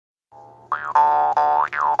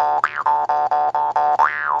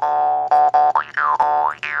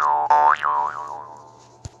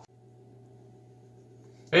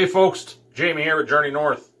Hey folks, Jamie here with Journey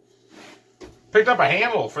North. Picked up a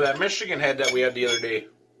handle for that Michigan head that we had the other day.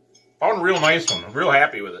 Found a real nice one. I'm real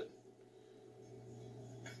happy with it.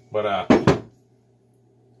 But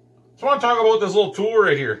just want to talk about this little tool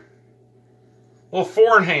right here. Little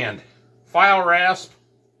 4-in-hand file rasp.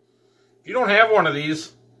 If you don't have one of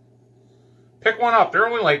these, pick one up. They're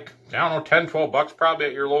only like, I don't know, 10, 12 bucks probably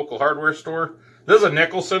at your local hardware store. This is a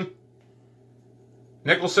Nicholson.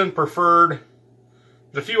 Nicholson Preferred.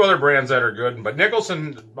 There's a few other brands that are good, but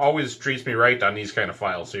Nicholson always treats me right on these kind of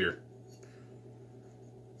files here.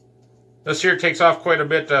 This here takes off quite a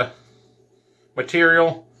bit of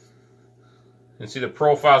material. You can see the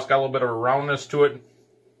profile's got a little bit of a roundness to it.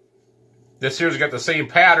 This here's got the same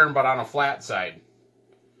pattern, but on a flat side.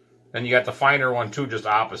 Then you got the finer one too, just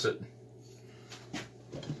opposite.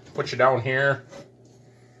 Put you down here.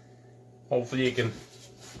 Hopefully you can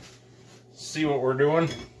see what we're doing.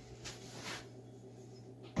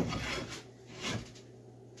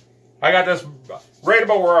 I got this right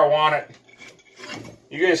about where I want it.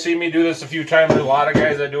 You guys see me do this a few times. There's a lot of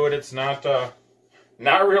guys that do it. It's not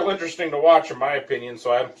real interesting to watch, in my opinion.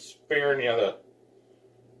 So I'm sparing you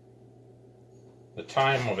the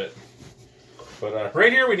time of it. But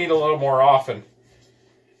right here we need a little more often.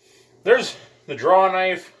 There's the draw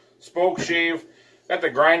knife, spoke shave. Got the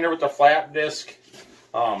grinder with the flat disc.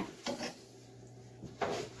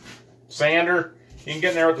 Sander. You can get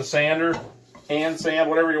in there with the sander. Hand sand,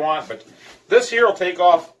 whatever you want, but this here will take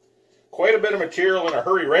off quite a bit of material in a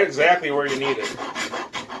hurry, right exactly where you need it.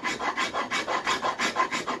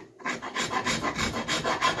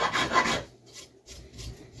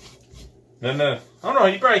 Then I don't know,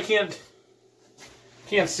 you probably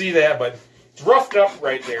can't see that, but it's roughed up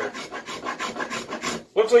right there.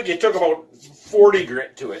 Looks like you took about 40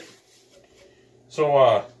 grit to it.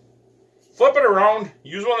 So flip it around,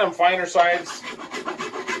 use one of them finer sides.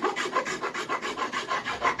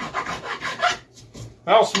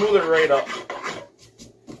 I'll smooth it right up.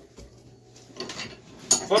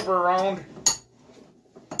 Flip her around.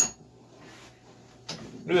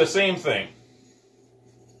 Do the same thing.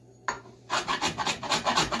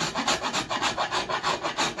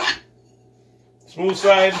 Smooth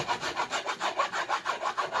side.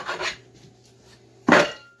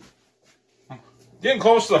 Getting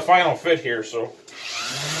close to the final fit here, so.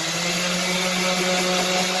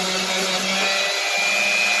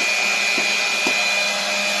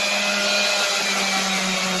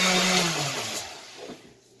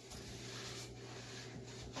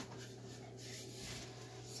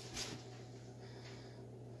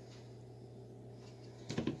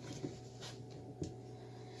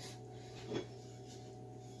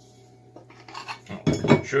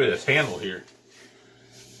 Show you this handle here.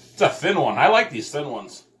 It's a thin one. I like these thin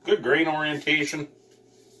ones. Good grain orientation.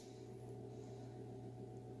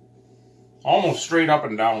 Almost straight up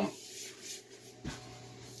and down.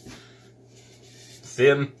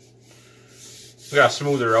 Thin. We gotta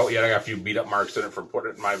smooth her out yet. I got a few beat up marks in it from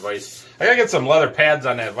putting it in my vise. I gotta get some leather pads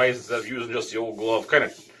on that vise instead of using just the old glove. Kind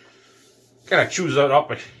of chews it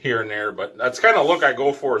up here and there, but that's kind of look I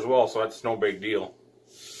go for as well, so that's no big deal.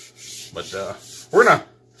 But we're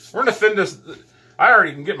gonna thin this. I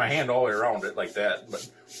already can get my hand all the way around it like that, but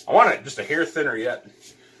I want it just a hair thinner yet.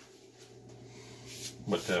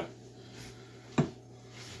 But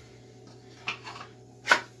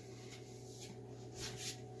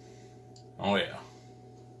oh yeah.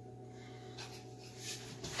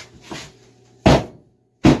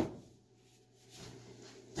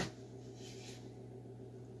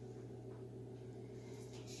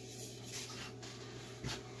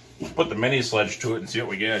 Put the mini sledge to it and see what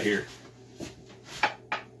we get here.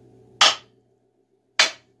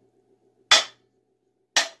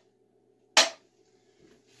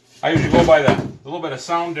 I usually go by the little bit of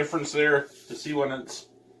sound difference there to see when it's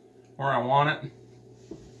where I want it.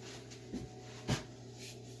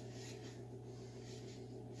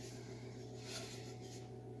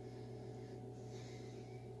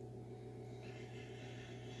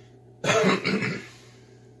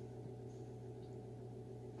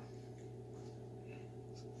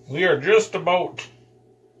 We are just about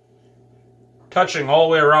touching all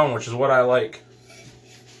the way around, which is what I like.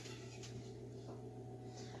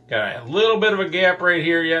 Got a little bit of a gap right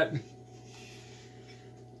here yet.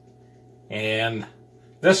 And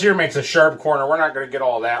this here makes a sharp corner. We're not going to get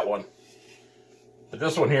all that one. But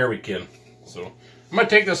this one here we can. So I'm going to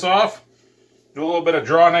take this off, do a little bit of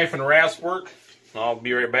draw knife and rasp work. I'll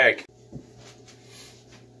be right back.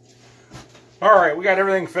 Alright, we got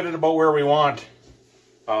everything fitted about where we want.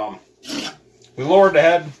 We lowered the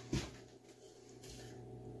head.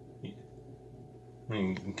 I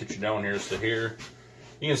can get you down here to here.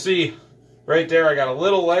 You can see right there I got a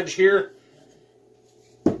little ledge here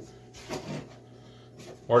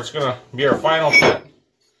where it's going to be our final fit.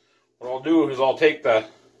 What I'll do is I'll take the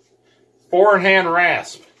 4-in-hand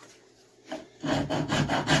rasp.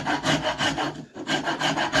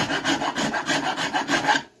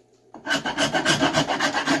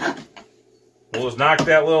 We'll just knock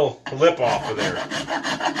that little lip off of there.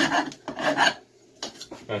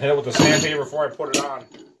 And hit it with the sandpaper before I put it on.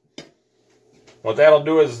 What that'll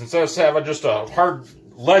do is, instead of having just a hard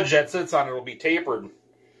ledge that sits on it, it'll be tapered.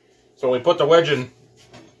 So when we put the wedge in,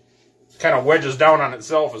 it kind of wedges down on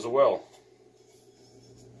itself as well.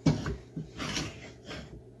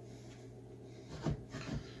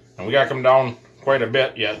 And we got to come down quite a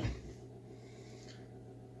bit yet.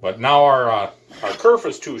 But now our kerf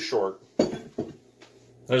is too short.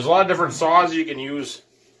 There's a lot of different saws you can use.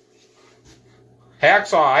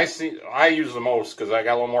 Hacksaw I use the most because I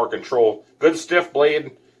got a little more control. Good stiff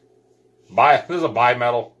blade. This is a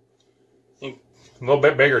bimetal. A little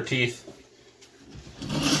bit bigger teeth.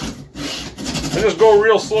 And just go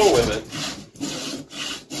real slow with it.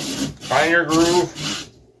 Find your groove.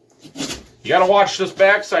 You gotta watch this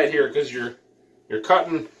backside here because you're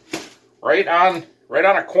cutting right on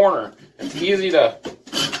a corner. It's easy to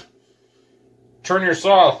turn your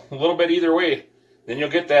saw a little bit either way. Then you'll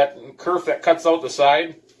get that kerf that cuts out the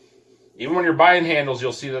side. Even when you're buying handles,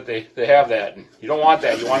 you'll see that they have that. You don't want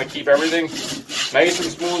that. You want to keep everything nice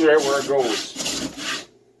and smooth right where it goes.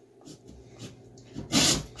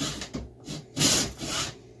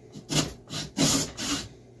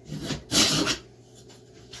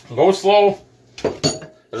 Go slow.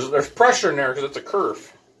 There's pressure in there because it's a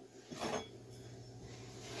kerf.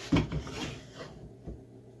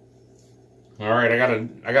 All right, I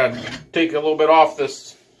gotta take a little bit off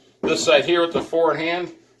this side here with the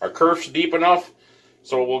 4-in-hand. Our kerf's deep enough,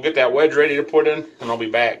 so we'll get that wedge ready to put in, and I'll be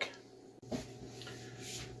back.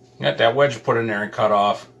 Got that wedge put in there and cut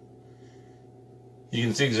off. You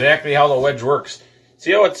can see exactly how the wedge works.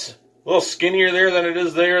 See how it's a little skinnier there than it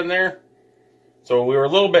is there and there? So we were a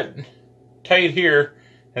little bit tight here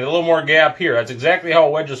and a little more gap here. That's exactly how a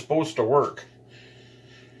wedge is supposed to work.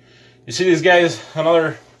 You see these guys on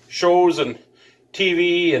other shows and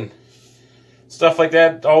TV and stuff like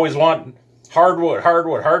that always want hardwood.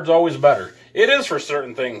 Hard's always better. It is for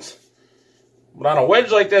certain things. But on a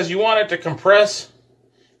wedge like this, you want it to compress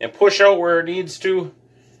and push out where it needs to.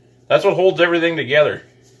 That's what holds everything together.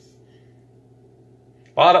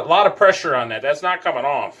 A lot of pressure on that. That's not coming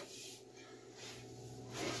off.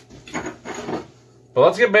 But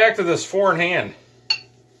let's get back to this 4-in-hand.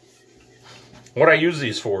 What I use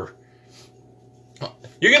these for.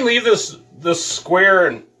 You can leave this square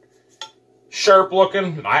and sharp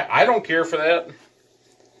looking. I don't care for that.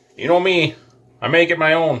 You know me. I make it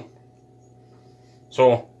my own.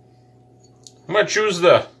 So I'm going to choose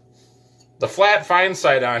the flat fine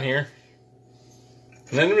side on here.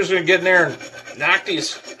 And then I'm just going to get in there and knock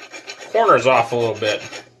these corners off a little bit.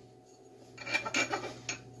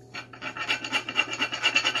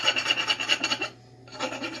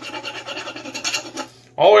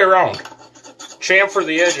 All the way around. Chamfer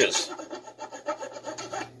the edges.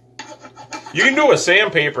 You can do it with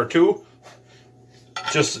sandpaper too.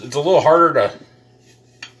 Just, it's a little harder to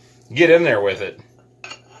get in there with it.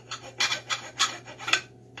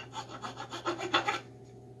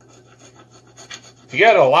 If you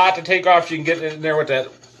got a lot to take off, you can get in there with that,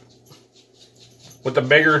 with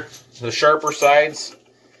the sharper sides.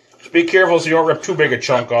 Just be careful so you don't rip too big a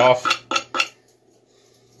chunk off.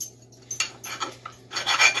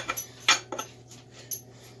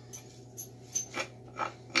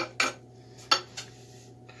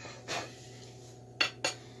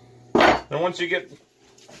 Then once you get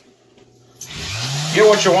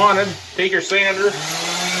what you wanted, take your sander.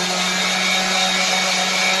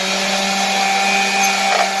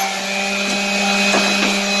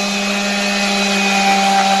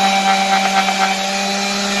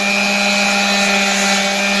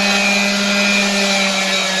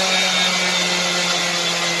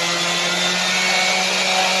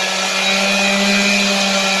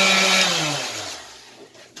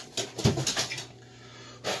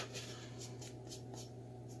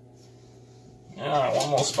 One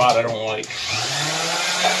more spot I don't like.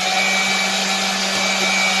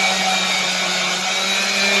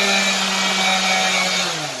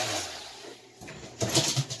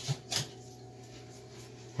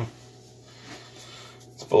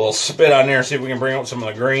 Let's put a little spit on there, see if we can bring out some of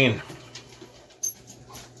the grain.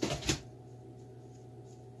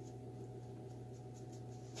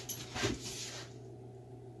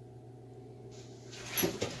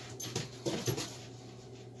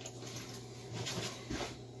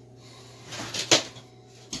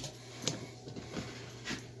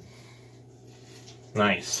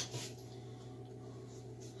 Nice.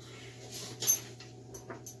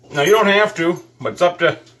 Now you don't have to, but it's up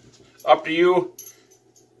to you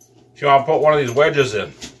if you want to put one of these wedges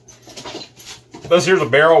in. This here's a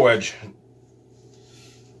barrel wedge.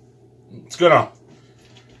 It's gonna,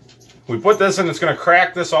 we put this in, it's gonna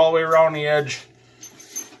crack this all the way around the edge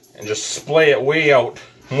and just splay it way out,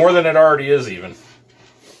 more than it already is even.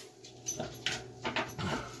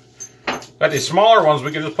 Got these smaller ones,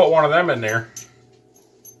 we can just put one of them in there.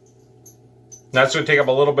 That's gonna take up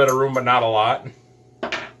a little bit of room, but not a lot.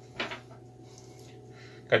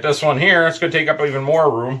 Got this one here, it's gonna take up even more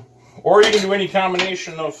room. Or you can do any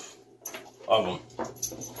combination of them.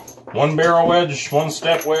 One barrel wedge, one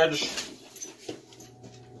step wedge.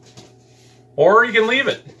 Or you can leave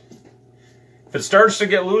it. If it starts to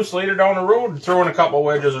get loose later down the road, throw in a couple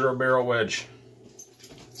wedges or a barrel wedge.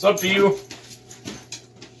 It's up to you.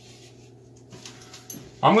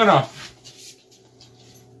 I'm gonna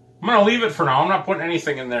leave it for now. I'm not putting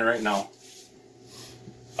anything in there right now.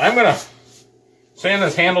 I'm gonna sand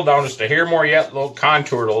this handle down just a hair more yet, a little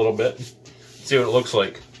contoured a little bit. See what it looks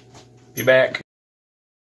like. Be back.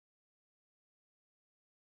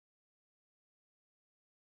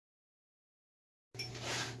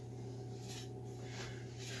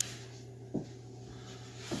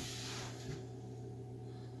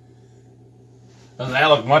 Doesn't that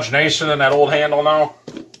look much nicer than that old handle now?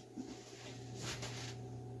 I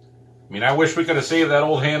mean, I wish we could have saved that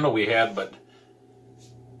old handle we had, but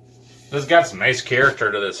this got some nice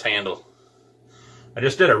character to this handle. I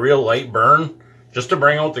just did a real light burn just to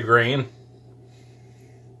bring out the grain.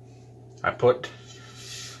 I put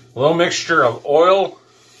a little mixture of oil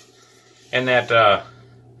and that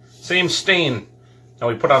same stain that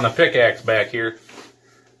we put on the pickaxe back here,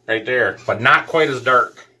 right there, but not quite as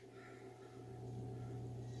dark.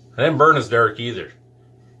 I didn't burn as dark either.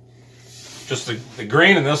 Just the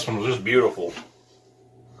grain in this one was just beautiful.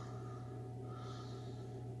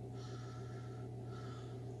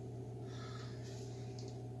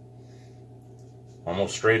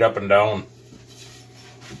 Almost straight up and down.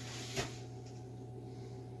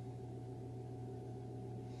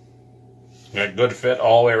 Got good fit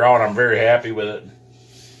all the way around. I'm very happy with it.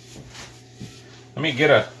 Let me get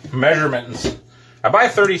a measurement. I buy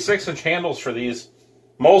 36-inch handles for these,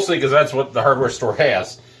 mostly because that's what the hardware store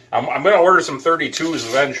has. I'm going to order some 32s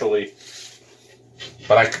eventually.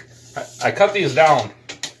 But I cut these down.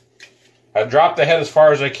 I drop the head as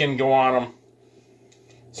far as I can go on them.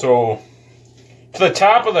 So to the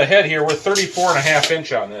top of the head here, we're 34.5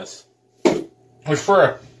 inch on this. Which for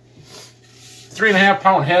a 3.5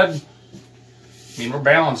 pound head, I mean, we're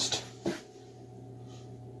balanced.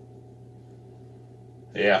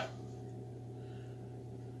 Yeah.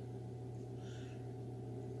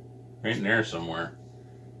 Right in there somewhere.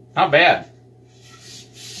 Not bad.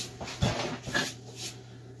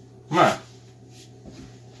 I'm gonna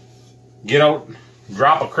get out,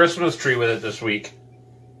 drop a Christmas tree with it this week.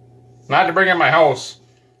 Not to bring in my house.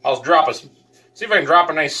 I'll drop a, see if I can drop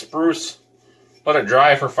a nice spruce. Let it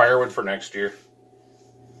dry for firewood for next year.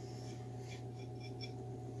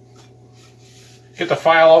 Get the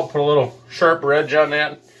file out, put a little sharp edge on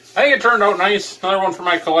that. I think it turned out nice. Another one for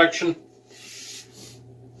my collection.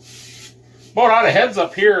 Bought out of heads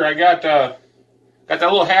up here. I got that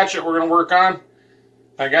little hatchet we're going to work on.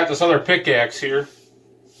 I got this other pickaxe here.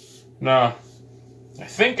 No, I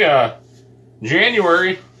think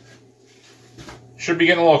January should be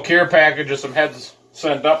getting a little care package of some heads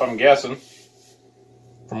sent up, I'm guessing.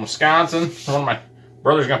 From Wisconsin. One of my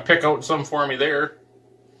brother's going to pick out some for me there.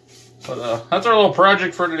 But that's our little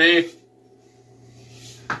project for today.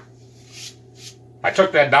 I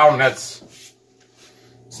took that down. It's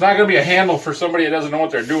not going to be a handle for somebody that doesn't know what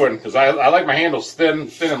they're doing, because I like my handles thin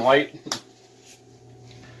and light.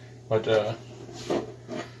 But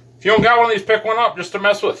if you don't got one of these, pick one up just to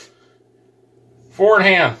mess with. 4 in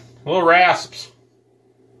hand, little rasps.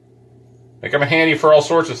 They come in handy for all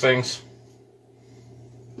sorts of things.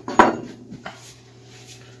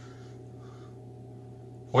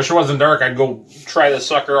 Wish it wasn't dark. I'd go try this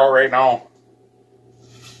sucker out right now.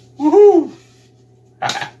 Woohoo!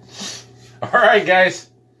 Alright, guys.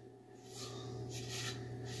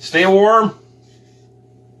 Stay warm.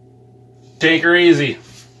 Take her easy.